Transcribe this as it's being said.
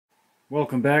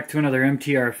Welcome back to another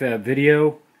MTR Fab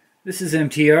video. This is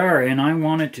MTR and I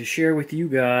wanted to share with you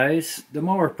guys the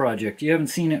mower project. You haven't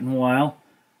seen it in a while.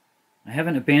 I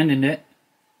haven't abandoned it.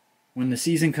 When the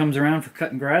season comes around for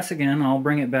cutting grass again, I'll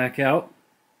bring it back out.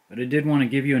 But I did want to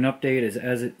give you an update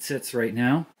as it sits right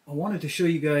now. I wanted to show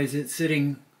you guys it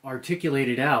sitting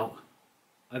articulated out.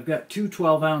 I've got two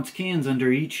 12-ounce cans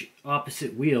under each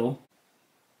opposite wheel.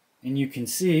 And you can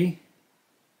see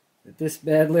that this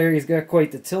bad Larry's got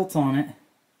quite the tilt on it.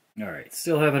 Alright,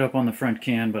 still have it up on the front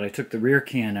can, but I took the rear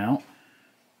can out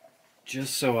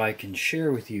just so I can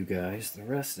share with you guys the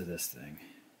rest of this thing.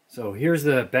 So here's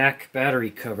the back battery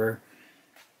cover,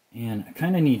 and I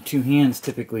kind of need two hands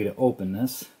typically to open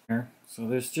this. So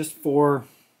there's just 4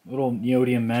 little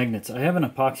neodymium magnets. I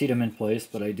haven't epoxied them in place,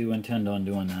 but I do intend on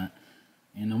doing that.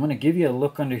 And I'm going to give you a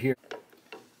look under here.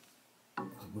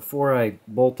 Before I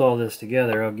bolt all this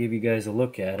together, I'll give you guys a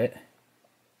look at it.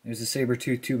 There's a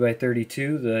Sabertooth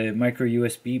 2x32, the micro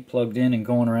USB plugged in and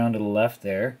going around to the left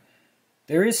there.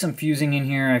 There is some fusing in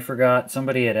here, I forgot.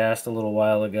 Somebody had asked a little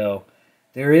while ago.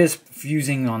 There is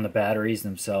fusing on the batteries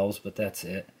themselves, but that's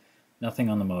it. Nothing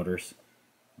on the motors.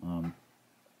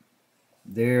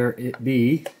 There it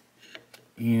be.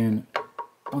 And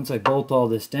once I bolt all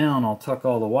this down, I'll tuck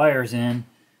all the wires in.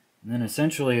 And then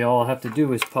essentially all I'll have to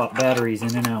do is pop batteries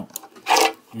in and out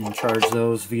and charge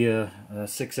those via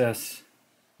 6S,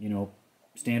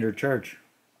 standard charge.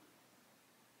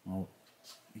 Well,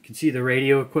 you can see the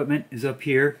radio equipment is up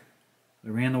here. I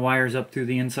ran the wires up through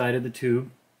the inside of the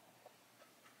tube.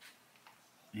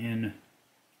 And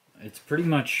it's pretty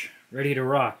much ready to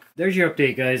rock. There's your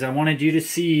update, guys. I wanted you to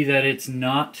see that it's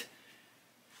not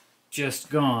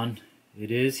just gone. It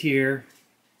is here.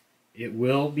 It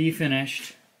will be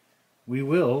finished. We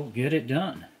will get it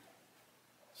done.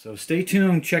 So stay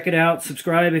tuned, check it out,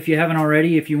 subscribe if you haven't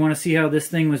already. If you want to see how this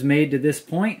thing was made to this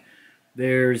point,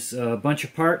 there's a bunch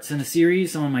of parts in a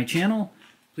series on my channel.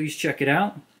 Please check it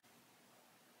out.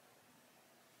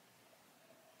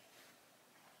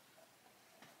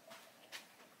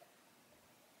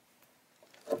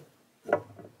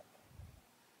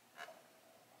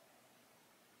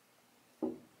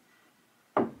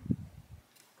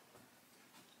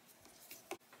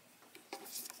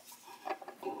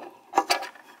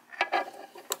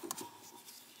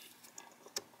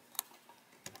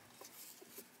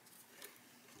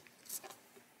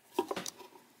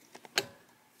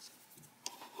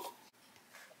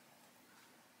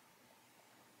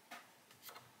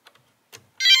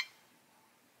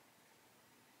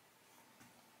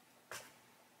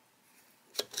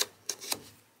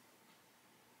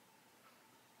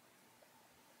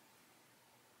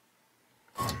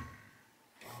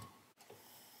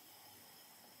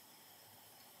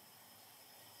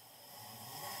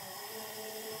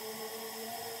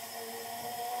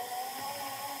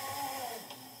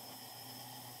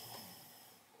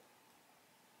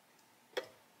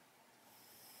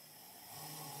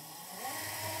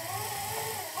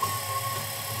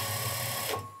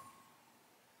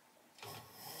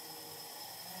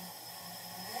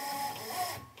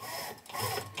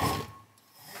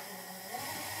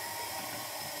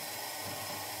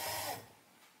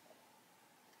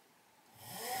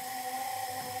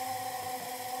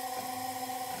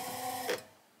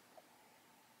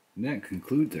 And that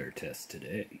concludes our test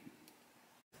today.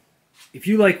 If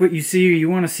you like what you see or you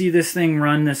want to see this thing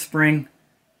run this spring,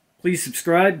 please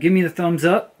subscribe, give me the thumbs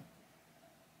up,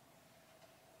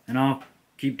 and I'll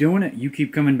keep doing it. You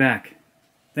keep coming back.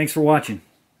 Thanks for watching.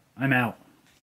 I'm out.